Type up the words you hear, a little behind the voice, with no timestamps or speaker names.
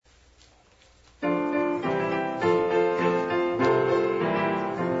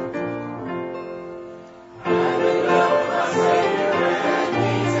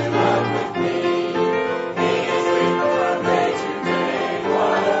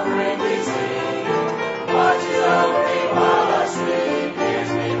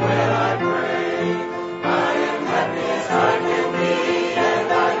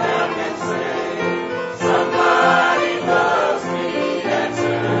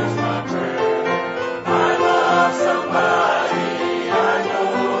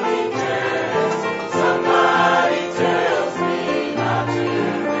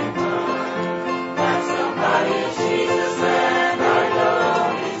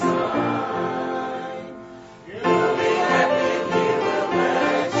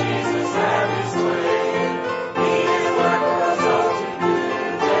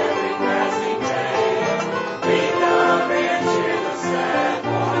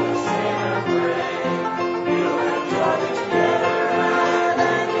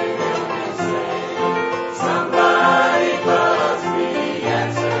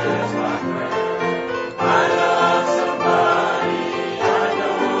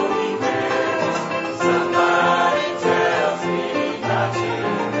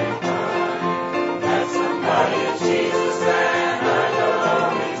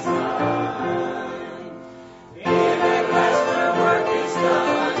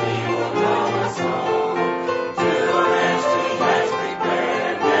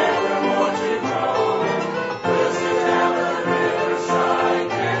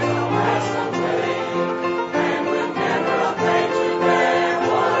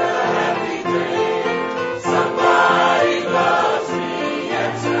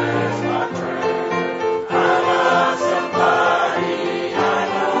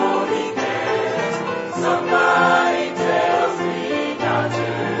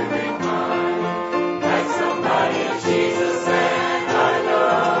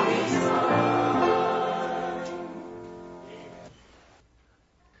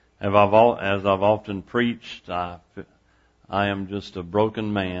As I've often preached, I am just a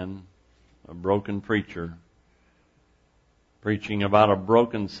broken man, a broken preacher, preaching about a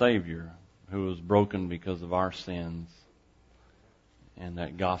broken Savior who was broken because of our sins. And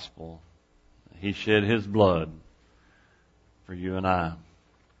that gospel, He shed His blood for you and I.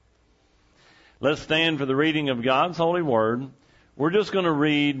 Let's stand for the reading of God's holy word. We're just going to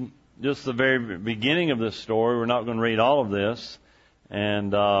read just the very beginning of this story. We're not going to read all of this.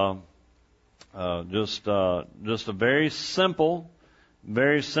 And just a very simple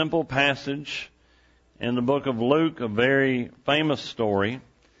passage in the book of Luke, a very famous story.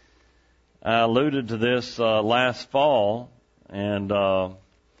 I alluded to this last fall, and I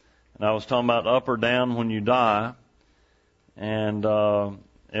was talking about up or down when you die, and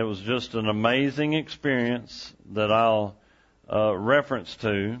it was just an amazing experience that I'll reference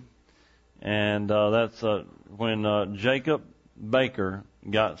to, and that's when Jacob Baker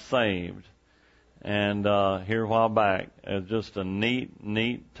got saved, and here a while back. It was just a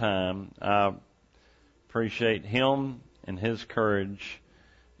neat time. I appreciate him and his courage,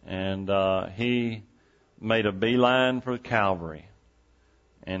 and he made a beeline for Calvary,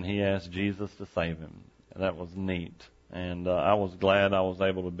 and he asked Jesus to save him. That was neat, and I was glad I was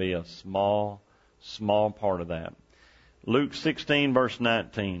able to be a small part of that. Luke 16, verse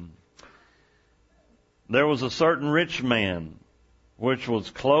 19. There was a certain rich man, which was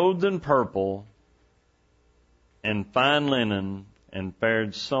clothed in purple and fine linen, and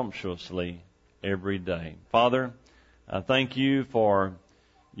fared sumptuously every day. Father, I thank you for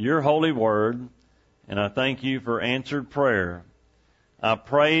your holy word, and I thank you for answered prayer. I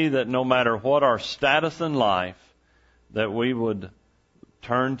pray that no matter what our status in life, that we would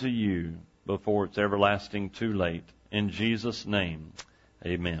turn to you before it's everlasting too late. In Jesus' name,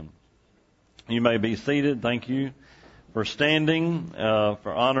 amen. You may be seated. Thank you for standing,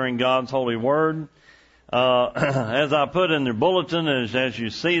 for honoring God's holy word. As I put in the bulletin, as you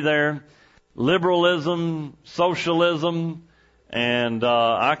see there, liberalism, socialism, and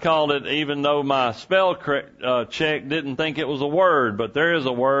I called it, even though my spell check didn't think it was a word, but there is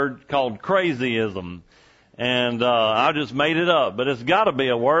a word called crazyism. And I just made it up, but it's got to be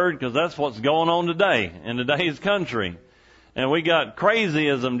a word because that's what's going on today in today's country. And we got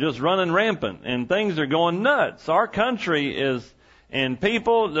crazyism just running rampant, and things are going nuts. Our country is, and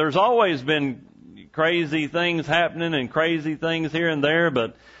people, there's always been crazy things happening and crazy things here and there,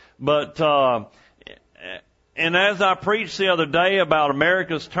 but and as I preached the other day about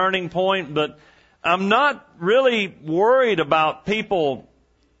America's turning point, but I'm not really worried about people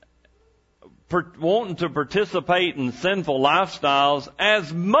wanting to participate in sinful lifestyles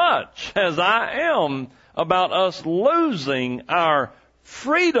as much as I am about us losing our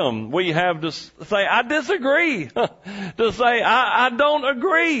freedom we have to say, I disagree, to say, I don't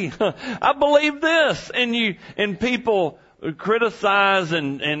agree, I believe this, and people criticize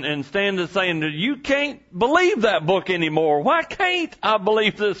and stand to saying, you can't believe that book anymore. Why can't I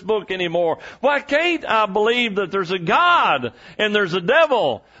believe this book anymore? Why can't I believe that there's a God and there's a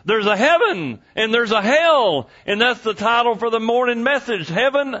devil? There's a heaven and there's a hell. And that's the title for the morning message.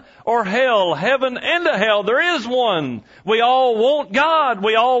 Heaven or hell. Heaven and a hell. There is one. We all want God.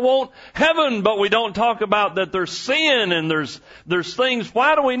 We all want heaven, but we don't talk about that there's sin and there's things.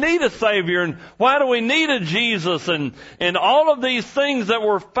 Why do we need a Savior? And why do we need a Jesus? And all of these things that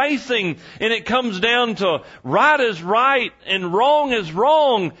we're facing. And it comes down to right is right and wrong is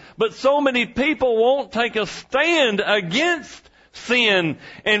wrong. But so many people won't take a stand against sin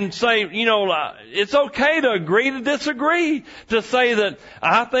and say, it's okay to agree to disagree, to say that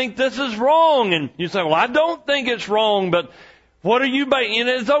I think this is wrong. And you say, well, I don't think it's wrong, but what are you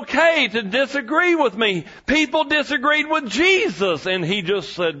it's okay to disagree with me. People disagreed with Jesus, and he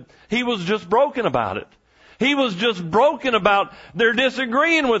just said he was just broken about it. He was just broken about their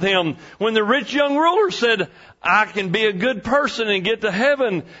disagreeing with him. When the rich young ruler said, I can be a good person and get to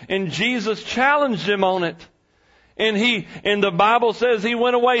heaven, and Jesus challenged him on it. And the Bible says he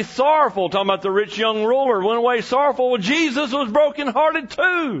went away sorrowful, talking about the rich young ruler, went away sorrowful. Well, Jesus was brokenhearted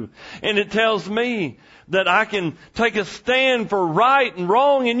too. And it tells me that I can take a stand for right and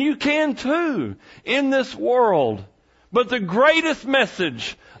wrong, and you can too, in this world. But the greatest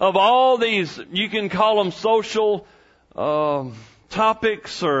message of all these, you can call them social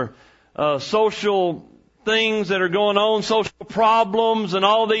topics or social things that are going on, social problems and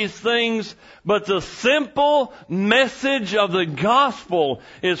all these things. But the simple message of the gospel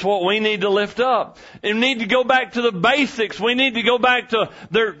is what we need to lift up. And we need to go back to the basics. We need to go back to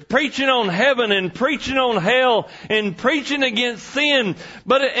their preaching on heaven and preaching on hell and preaching against sin.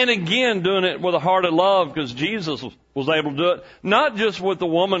 And again, doing it with a heart of love, because Jesus was able to do it. Not just with the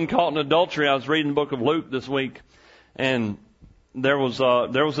woman caught in adultery. I was reading the book of Luke this week, and there was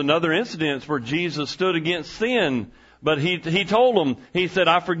another incident where Jesus stood against sin, but he told him, he said,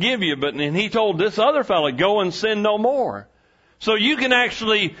 I forgive you, and he told this other fellow, go and sin no more. So you can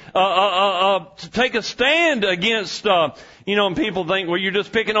actually take a stand against, and people think, well, you're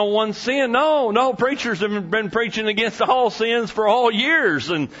just picking on one sin. No, preachers have been preaching against all sins for all years,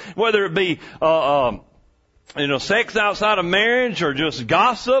 and whether it be sex outside of marriage, or just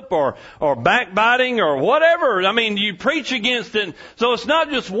gossip, or backbiting, or whatever. I mean, you preach against it. So it's not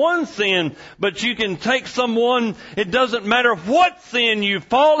just one sin, but you can take someone, it doesn't matter what sin you've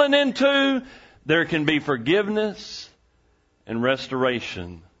fallen into, there can be forgiveness and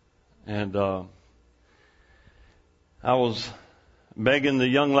restoration. And I was begging the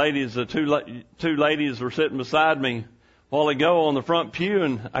young ladies, the two ladies were sitting beside me a while ago on the front pew,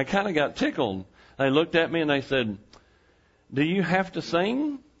 and I kind of got tickled. They looked at me and they said, do you have to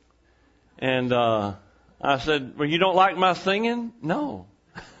sing? And I said, well, you don't like my singing? No.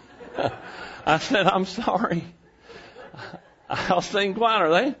 I said, I'm sorry. I'll sing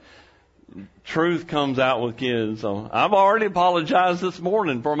quieter. Truth comes out with kids. So I've already apologized this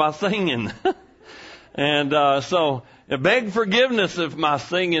morning for my singing. And so I beg forgiveness if my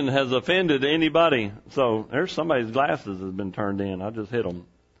singing has offended anybody. So there's somebody's glasses has been turned in. I just hit them.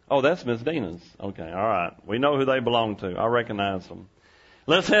 Oh, that's Miss Dina's. Okay, all right. We know who they belong to. I recognize them.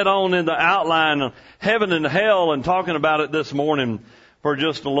 Let's head on in the outline of heaven and hell and talking about it this morning for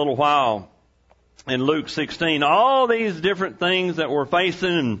just a little while. In Luke 16, all these different things that we're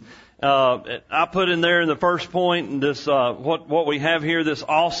facing, I put in there in the first point, and this what we have here, this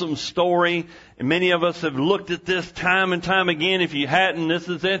awesome story. And many of us have looked at this time and time again. If you hadn't, this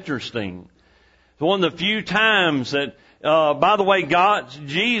is interesting. It's one of the few times that, by the way,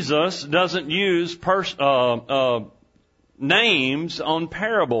 Jesus doesn't use names on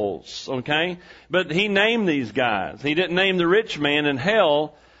parables, okay? But he named these guys. He didn't name the rich man in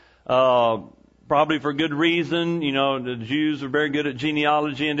hell, probably for good reason. The Jews are very good at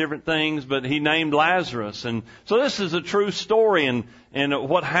genealogy and different things, but he named Lazarus. And so this is a true story, and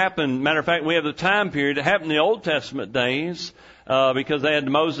what happened. Matter of fact, we have the time period. It happened in the Old Testament days, because they had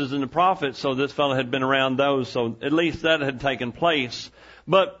Moses and the prophets, so this fellow had been around those, so at least that had taken place.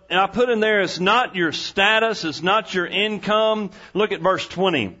 But I put in there, it's not your status, it's not your income. Look at verse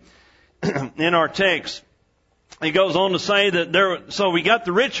 20 in our text. He goes on to say that so we got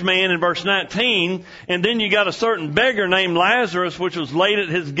the rich man in verse 19, and then you got a certain beggar named Lazarus, which was laid at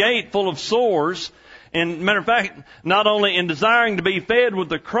his gate full of sores. And matter of fact, not only in desiring to be fed with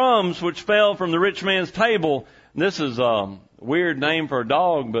the crumbs which fell from the rich man's table. This is weird name for a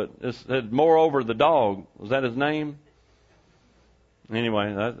dog, but it said moreover the dog. Was that his name?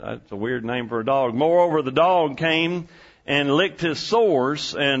 Anyway, that's a weird name for a dog. Moreover the dog came and licked his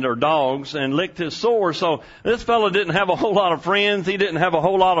sores, or dogs, and licked his sores. So this fellow didn't have a whole lot of friends. He didn't have a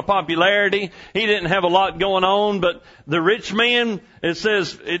whole lot of popularity. He didn't have a lot going on. But the rich man, it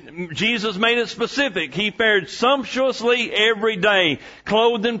says, Jesus made it specific. He fared sumptuously every day,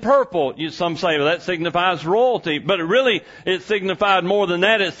 clothed in purple. Some say, well, that signifies royalty. But it signified more than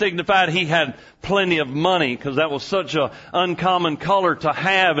that. It signified he had plenty of money, because that was such a uncommon color to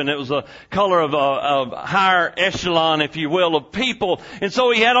have, and it was a color of a higher echelon, if you will, of people. And so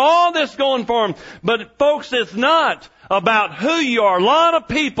he had all this going for him. But folks, it's not about who you are. A lot of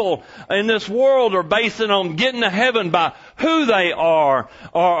people in this world are basing on getting to heaven by who they are,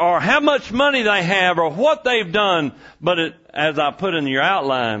 or how much money they have, or what they've done. But as I put in your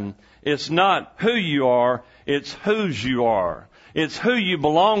outline, it's not who you are, it's whose you are. It's who you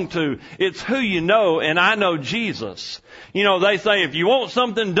belong to. It's who you know, and I know Jesus. They say if you want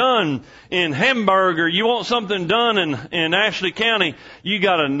something done in Hamburg, or you want something done in Ashley County, you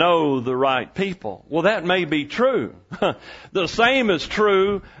got to know the right people. Well, that may be true. The same is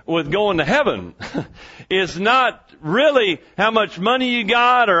true with going to heaven. It's not really how much money you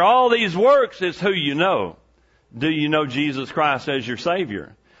got or all these works. It's who you know. Do you know Jesus Christ as your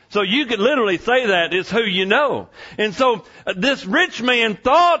Savior? So you could literally say that is who you know. And so this rich man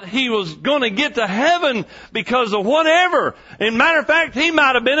thought he was going to get to heaven because of whatever. And matter of fact, he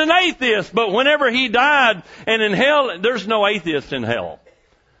might have been an atheist, but whenever he died, and in hell, there's no atheist in hell.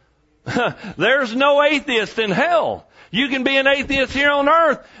 There's no atheist in hell. You can be an atheist here on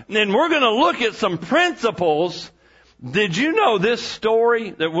earth, and we're going to look at some principles. Did you know this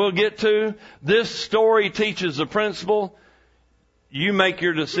story that we'll get to? This story teaches the principle. You make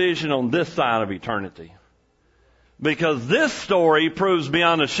your decision on this side of eternity. Because this story proves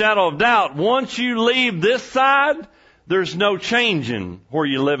beyond a shadow of doubt, once you leave this side, there's no changing where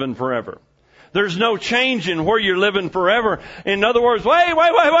you're living forever. There's no change in where you're living forever. In other words, wait,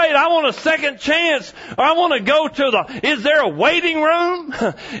 I want a second chance. Or I want to go to is there a waiting room?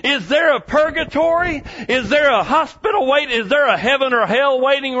 Is there a purgatory? Is there a hospital wait? Is there a heaven or hell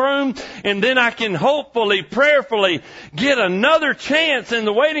waiting room? And then I can hopefully, prayerfully get another chance in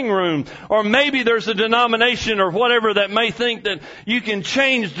the waiting room. Or maybe there's a denomination or whatever that may think that you can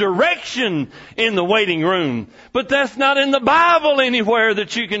change direction in the waiting room. But that's not in the Bible anywhere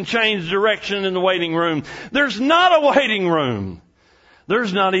that you can change direction in the waiting room. There's not a waiting room.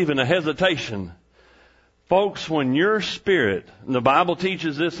 There's not even a hesitation. Folks, when your spirit, and the Bible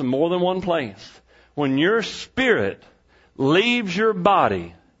teaches this in more than one place, when your spirit leaves your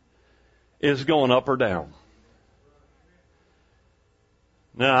body, it's going up or down.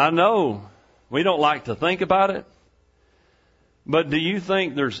 Now, I know we don't like to think about it, but do you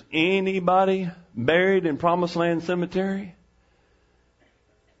think there's anybody buried in Promised Land Cemetery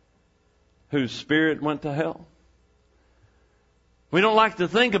whose spirit went to hell? We don't like to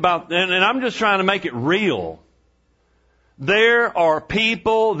think about, and I'm just trying to make it real. There are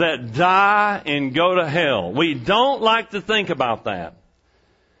people that die and go to hell. We don't like to think about that.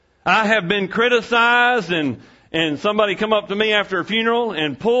 I have been criticized, and somebody come up to me after a funeral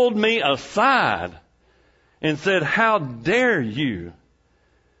and pulled me aside and said, "How dare you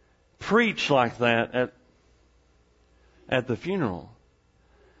preach like that at the funeral?"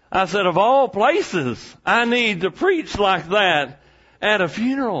 I said, of all places, I need to preach like that at a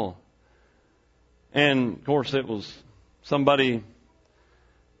funeral. And of course it was somebody,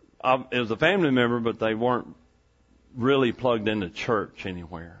 it was a family member, but they weren't really plugged into church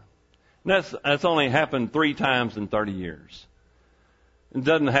anywhere. And that's only happened 3 times in 30 years. It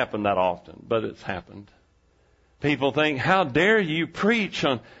doesn't happen that often, but it's happened. People think, how dare you preach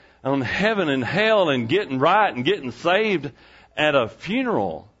on heaven and hell and getting right and getting saved at a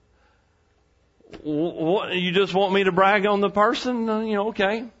funeral? What, you just want me to brag on the person?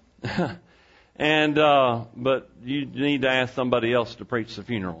 Okay. But you need to ask somebody else to preach the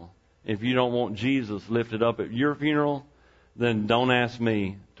funeral. If you don't want Jesus lifted up at your funeral, then don't ask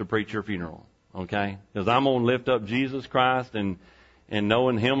me to preach your funeral. Okay? Because I'm going to lift up Jesus Christ and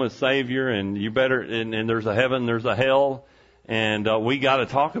knowing Him as Savior, and you better, and there's a heaven, there's a hell, and we got to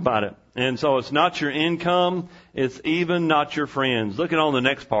talk about it. And so it's not your income, it's even not your friends. Look at on the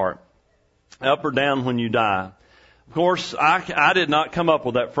next part. Up or down when you die. Of course, I did not come up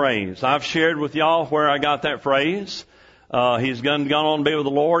with that phrase. I've shared with y'all where I got that phrase. He's gone on to be with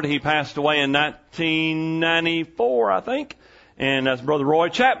the Lord. He passed away in 1994, I think. And that's Brother Roy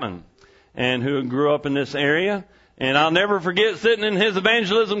Chapman, and who grew up in this area. And I'll never forget sitting in his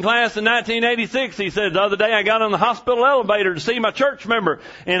evangelism class in 1986. He said, the other day I got on the hospital elevator to see my church member,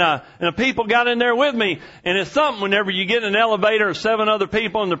 and people got in there with me. And it's something whenever you get in an elevator of 7 other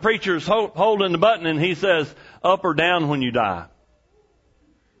people and the preacher's holding the button, and he says, up or down when you die.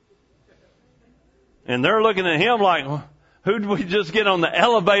 And they're looking at him like, who did we just get on the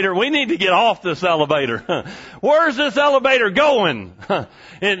elevator? We need to get off this elevator. Where's this elevator going?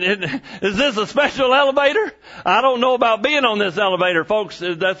 Is this a special elevator? I don't know about being on this elevator, folks.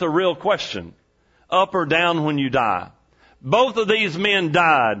 That's a real question. Up or down when you die. Both of these men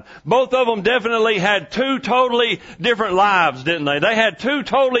died. Both of them definitely had 2 totally different lives, didn't they? They had 2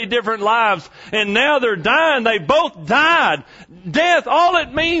 totally different lives, and now they're dying. They both died. Death, all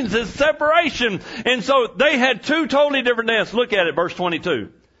it means is separation. And so they had 2 totally different deaths. Look at it, verse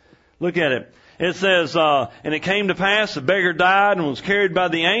 22. Look at it. It says, and it came to pass, the beggar died and was carried by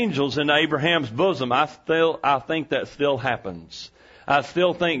the angels into Abraham's bosom. I think that still happens. I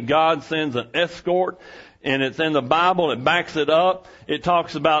still think God sends an escort. And it's in the Bible. It backs it up. It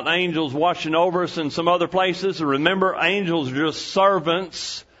talks about angels watching over us in some other places. Remember, angels are just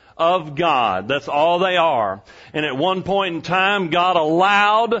servants of God. That's all they are. And at one point in time, God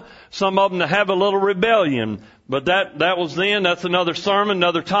allowed some of them to have a little rebellion. But that was then. That's another sermon,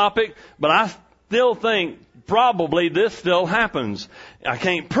 another topic. But I still think probably this still happens. I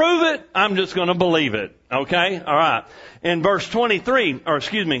can't prove it. I'm just going to believe it. Okay? All right. In verse 23,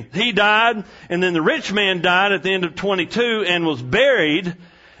 he died, and then the rich man died at the end of 22 and was buried.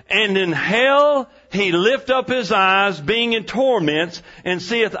 And in hell he lift up his eyes, being in torments, and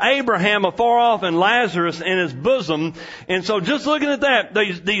seeth Abraham afar off and Lazarus in his bosom. And so just looking at that,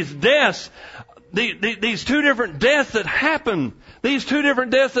 these deaths, these 2 different deaths that happen,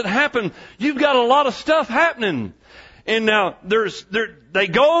 you've got a lot of stuff happening. And now they're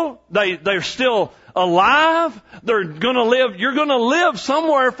still alive. They're going to live. You're going to live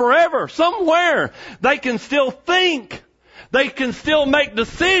somewhere forever. Somewhere. They can still think. They can still make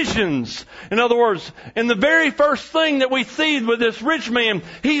decisions. In other words, in the very first thing that we see with this rich man,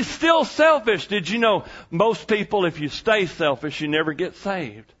 he's still selfish. Did you know most people, if you stay selfish, you never get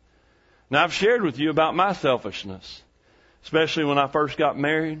saved? Now, I've shared with you about my selfishness, especially when I first got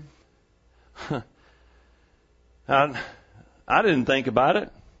married. I didn't think about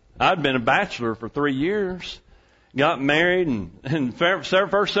it. I'd been a bachelor for 3 years. Got married and first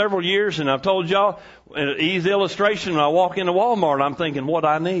several years, and I've told y'all, an easy illustration, when I walk into Walmart, I'm thinking what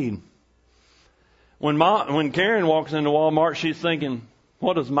I need. When Karen walks into Walmart, she's thinking,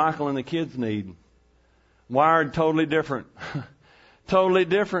 what does Michael and the kids need? Wired totally different. Totally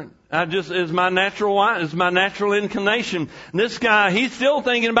different. It's my natural inclination. This guy, he's still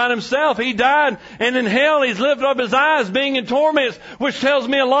thinking about himself. He died, and in hell he's lifted up his eyes, being in torments, which tells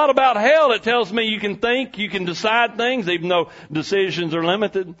me a lot about hell. It tells me you can think, you can decide things, even though decisions are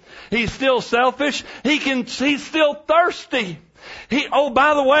limited. He's still selfish. He's still thirsty.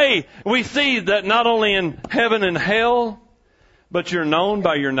 By the way, we see that not only in heaven and hell, but you're known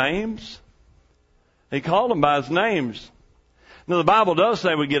by your names. He called them by his names. Now, the Bible does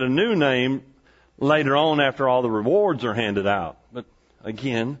say we get a new name later on after all the rewards are handed out. But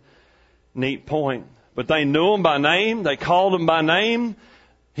again, neat point. But they knew him by name. They called him by name.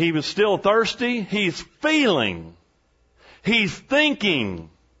 He was still thirsty. He's feeling. He's thinking.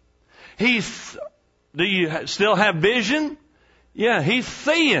 Do you still have vision? Yeah, he's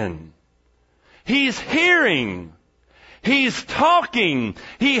seeing. He's hearing. He's talking.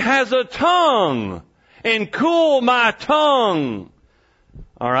 He has a tongue. And cool my tongue.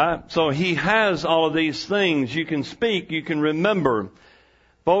 All right. So he has all of these things. You can speak. You can remember.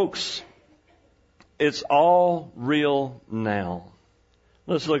 Folks, it's all real now.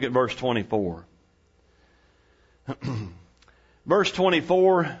 Let's look at verse 24. Verse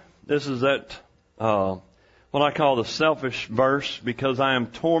 24, this is that, what I call the selfish verse, because I am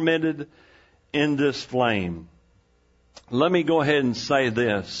tormented in this flame. Let me go ahead and say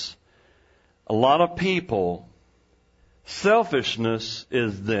this. A lot of people, selfishness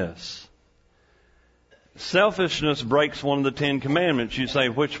is this. Selfishness breaks one of the 10 commandments. You say,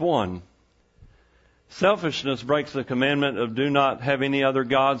 which one? Selfishness breaks the commandment of do not have any other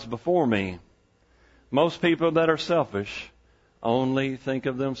gods before me. Most people that are selfish only think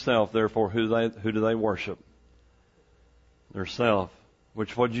of themselves. Therefore, who do they worship? Their self.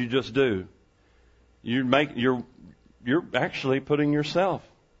 Which what you just do? You're actually putting yourself.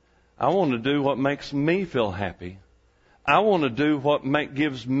 I want to do what makes me feel happy. I want to do what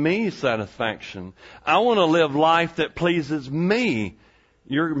gives me satisfaction. I want to live life that pleases me.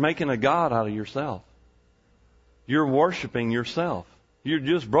 You're making a god out of yourself. You're worshiping yourself. You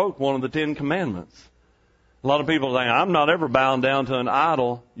just broke one of the 10 commandments. A lot of people say, I'm not ever bound down to an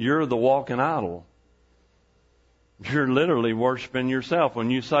idol. You're the walking idol. You're literally worshiping yourself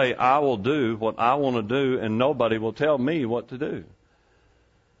when you say, I will do what I want to do and nobody will tell me what to do.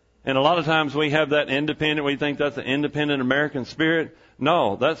 And a lot of times we have that we think that's an independent American spirit.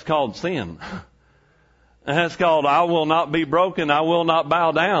 No, that's called sin. That's called, I will not be broken. I will not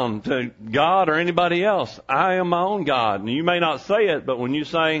bow down to God or anybody else. I am my own God. And you may not say it, but when you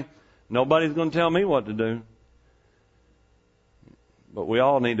say, nobody's going to tell me what to do. But we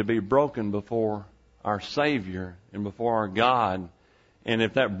all need to be broken before our Savior and before our God. And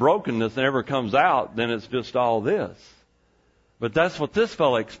if that brokenness never comes out, then it's just all this. But that's what this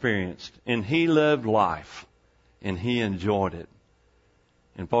fellow experienced. And he lived life. And he enjoyed it.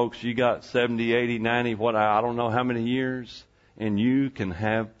 And folks, you got 70, 80, 90, I don't know how many years. And you can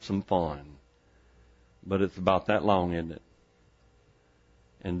have some fun. But it's about that long, isn't it?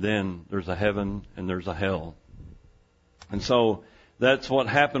 And then there's a heaven and there's a hell. And so that's what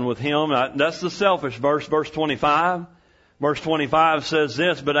happened with him. That's the selfish verse, verse 25. Verse 25 says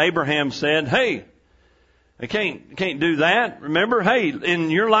this, but Abraham said, hey, I can't do that. Remember, hey, in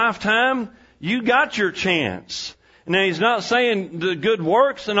your lifetime, you got your chance. Now, he's not saying the good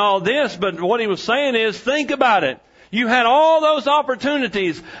works and all this, but what he was saying is, think about it. You had all those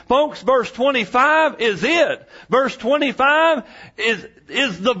opportunities. Folks, verse 25 is it. Verse 25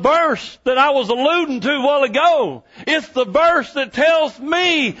 is the verse that I was alluding to a while ago. It's the verse that tells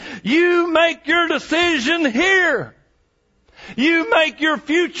me, you make your decision here. You make your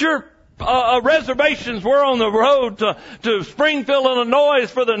future reservations. We're on the road to Springfield, Illinois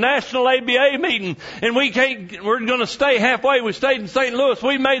for the National ABA meeting, and we're going to stay halfway. We stayed in St. Louis.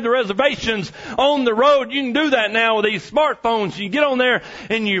 We made the reservations on the road. You can do that now with these smartphones. You get on there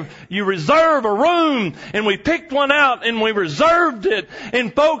and you reserve a room, and we picked one out and we reserved it.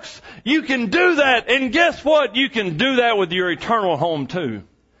 And folks, you can do that, and guess what? You can do that with your eternal home too.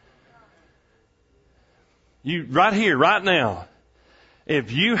 You, right here, right now,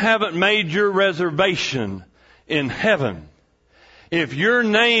 if you haven't made your reservation in heaven, if your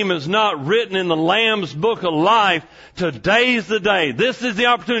name is not written in the Lamb's Book of Life, today's the day. This is the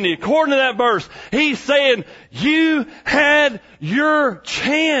opportunity. According to that verse, He's saying, you had your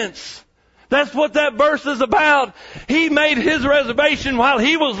chance. That's what that verse is about. He made His reservation while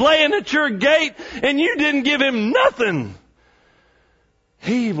He was laying at your gate, and you didn't give Him nothing.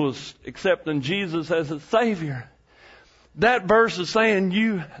 He was accepting Jesus as His Savior. That verse is saying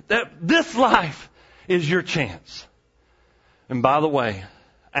that this life is your chance. And by the way,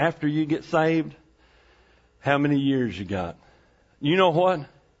 after you get saved, how many years you got? You know what?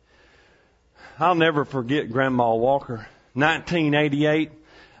 I'll never forget Grandma Walker. 1988,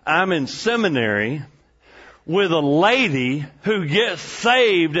 I'm in seminary with a lady who gets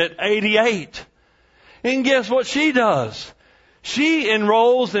saved at 88. And guess what she does? She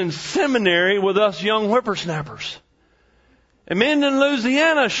enrolls in seminary with us young whippersnappers. In Minden,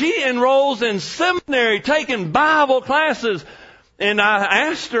 Louisiana, she enrolls in seminary taking Bible classes. And I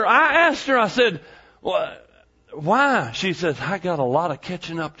asked her, I said, well, why? She says, I got a lot of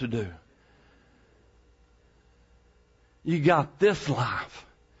catching up to do. You got this life.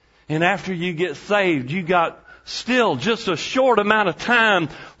 And after you get saved, you got still just a short amount of time.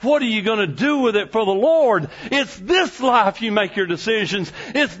 What are you going to do with it for the Lord? It's this life you make your decisions.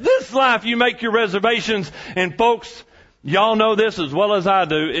 It's this life you make your reservations. And folks, y'all know this as well as I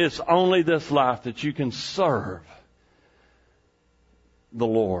do. It's only this life that you can serve the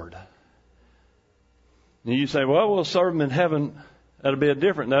Lord. And you say, well, we'll serve Him in heaven. That'll be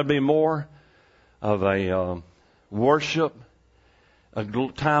that'll be more of a worship, a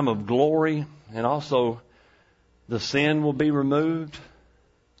time of glory, and also the sin will be removed.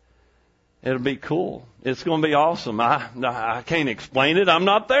 It'll be cool. It's going to be awesome. I can't explain it. I'm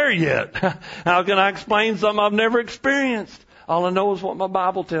not there yet. How can I explain something I've never experienced? All I know is what my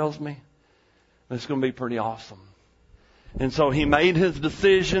Bible tells me. It's going to be pretty awesome. And so He made His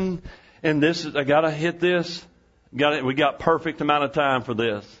decision, and I gotta hit this. We got perfect amount of time for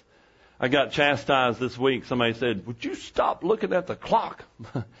this. I got chastised this week. Somebody said, would you stop looking at the clock?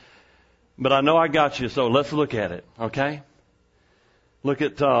 But I know I got you, so let's look at it, okay? Look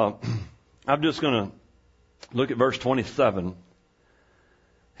at, I'm just gonna look at verse 27.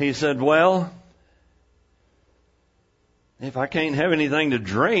 He said, well, if I can't have anything to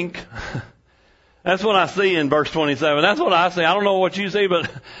drink, that's what I see in verse 27. That's what I see. I don't know what you see, but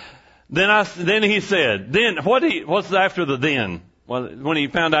then he said, what's after the then? Well, when he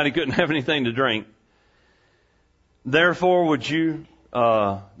found out he couldn't have anything to drink. Therefore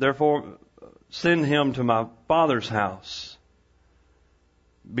send him to my father's house.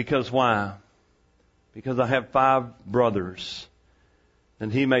 Because why? Because I have 5 brothers,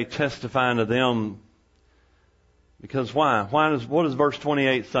 and he may testify unto them. Because why? What does verse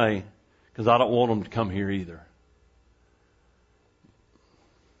 28 say? Because I don't want them to come here either.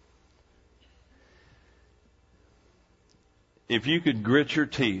 If you could grit your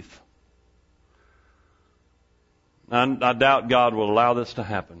teeth, I doubt God will allow this to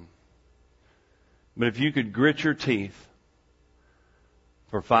happen. But if you could grit your teeth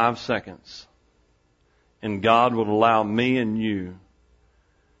for 5 seconds, and God would allow me and you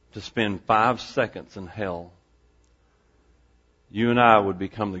to spend 5 seconds in hell, you and I would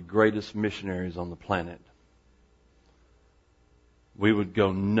become the greatest missionaries on the planet. We would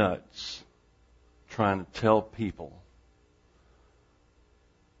go nuts trying to tell people.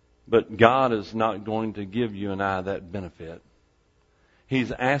 But God is not going to give you and I that benefit.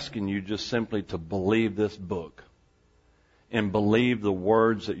 He's asking you just simply to believe this book and believe the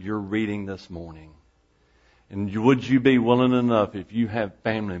words that you're reading this morning. And would you be willing enough, if you have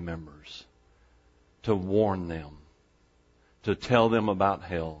family members, to warn them, to tell them about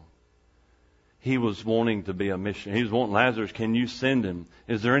hell? He was wanting to be a missionary. He was wanting Lazarus, can you send him?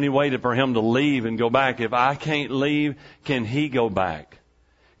 Is there any way for him to leave and go back? If I can't leave, can he go back?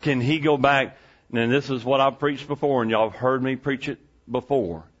 Can he go back? And this is what I've preached before, and y'all have heard me preach it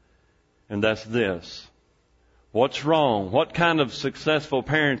before. And that's this. What's wrong? What kind of successful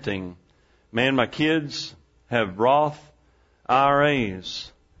parenting? Man, my kids have Roth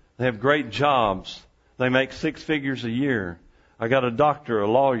IRAs. They have great jobs. They make 6 figures a year. I got a doctor, a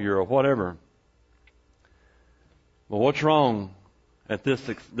lawyer, or whatever. Well, what's wrong at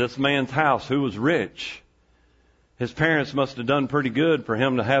this man's house who was rich? His parents must have done pretty good for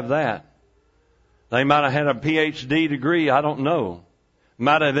him to have that. They might have had a PhD degree, I don't know.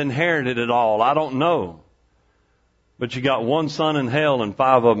 Might have inherited it all, I don't know. But you got 1 son in hell and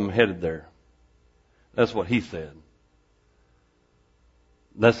 5 of them headed there. That's what he said.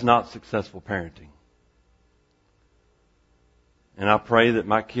 That's not successful parenting. And I pray that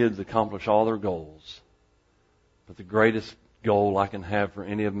my kids accomplish all their goals. But the greatest goal I can have for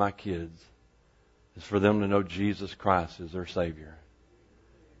any of my kids is for them to know Jesus Christ as their Savior.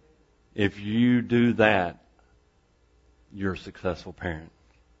 If you do that, you're a successful parent.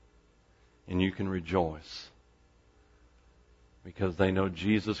 And you can rejoice because they know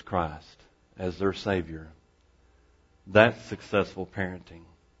Jesus Christ as their Savior. That's successful parenting,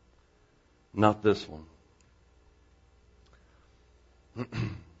 not this one.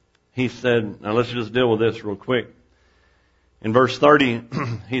 He said, now let's just deal with this real quick. In verse 30,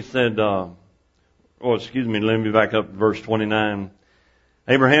 he said, let me back up to verse 29.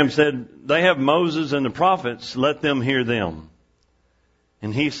 Abraham said, they have Moses and the prophets, let them hear them.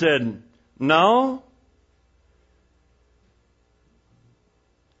 And he said, no,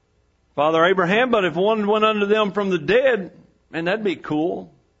 Father Abraham, but if one went unto them from the dead, man, that'd be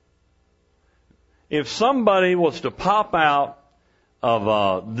cool. If somebody was to pop out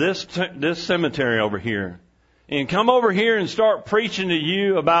of this cemetery over here and come over here and start preaching to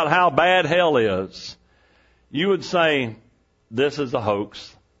you about how bad hell is, you would say, this is a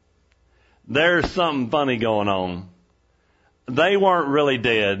hoax. There's something funny going on. They weren't really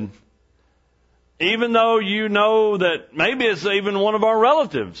dead. Even though you know that maybe it's even one of our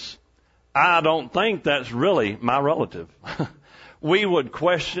relatives. I don't think that's really my relative. We would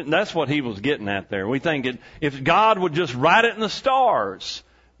question, that's what he was getting at there. We think if God would just write it in the stars,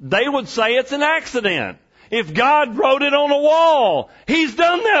 they would say it's an accident. If God wrote it on a wall, He's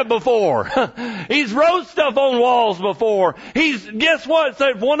done that before. He's wrote stuff on walls before. Guess what? So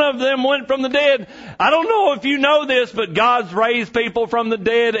if one of them went from the dead, I don't know if you know this, but God's raised people from the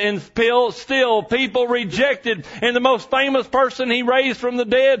dead and still people rejected. And the most famous person He raised from the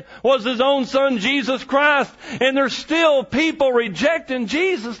dead was His own Son, Jesus Christ. And there's still people rejecting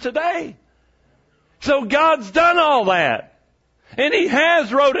Jesus today. So God's done all that. And He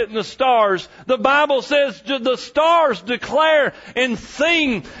has wrote it in the stars. The Bible says the stars declare and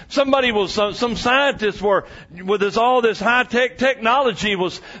sing. Some scientists were, with all this high-tech technology,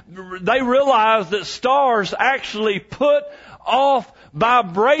 they realized that stars actually put off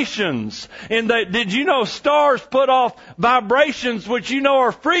vibrations. And did you know stars put off vibrations, which you know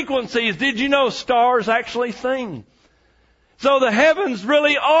are frequencies? Did you know stars actually sing? So the heavens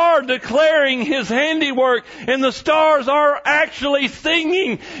really are declaring His handiwork, and the stars are actually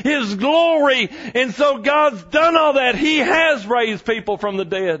singing His glory. And so God's done all that. He has raised people from the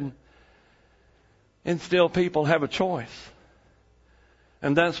dead. And still people have a choice.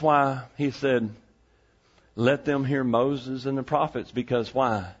 And that's why He said, let them hear Moses and the prophets. Because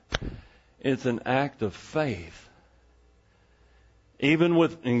why? It's an act of faith.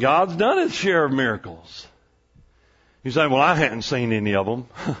 And God's done His share of miracles. You say, well, I hadn't seen any of them.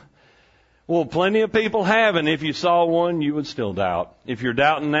 Well, plenty of people have, and if you saw one, you would still doubt. If you're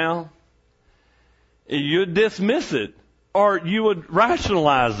doubting now, you'd dismiss it, or you would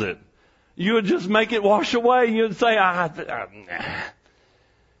rationalize it. You would just make it wash away. You'd say,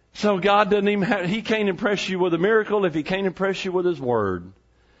 So God doesn't even He can't impress you with a miracle if He can't impress you with His Word.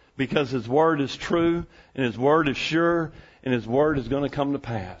 Because His Word is true, and His Word is sure, and His Word is going to come to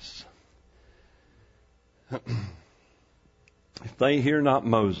pass. If they hear not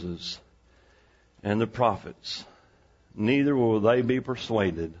Moses and the prophets, neither will they be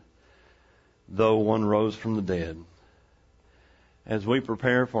persuaded, though one rose from the dead. As we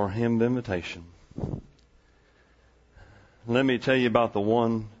prepare for a hymn of invitation, let me tell you about the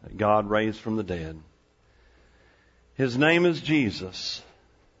one that God raised from the dead. His name is Jesus.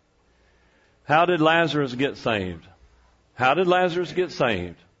 How did Lazarus get saved? How did Lazarus get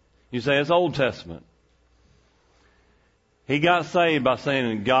saved? You say it's Old Testament. He got saved by saying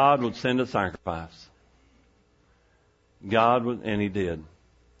that God would send a sacrifice. And He did.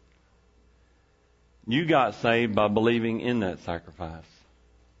 You got saved by believing in that sacrifice.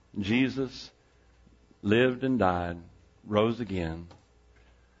 Jesus lived and died, rose again,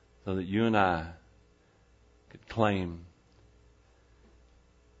 so that you and I could claim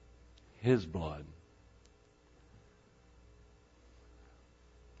His blood.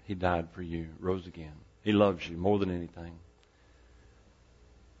 He died for you, rose again. He loves you more than anything.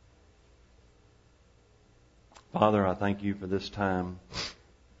 Father, I thank You for this time.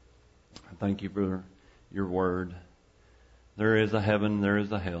 I thank You for Your Word. There is a heaven, there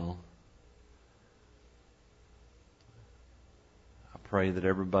is a hell. I pray that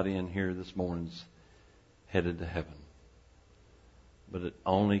everybody in here this morning's headed to heaven. But it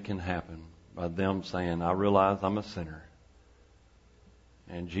only can happen by them saying, I realize I'm a sinner.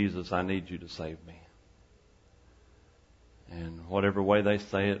 And Jesus, I need You to save me. And whatever way they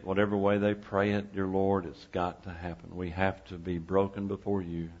say it, whatever way they pray it, dear Lord, it's got to happen. We have to be broken before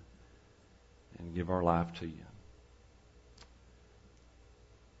you and give our life to you.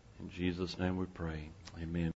 In Jesus' name we pray. Amen.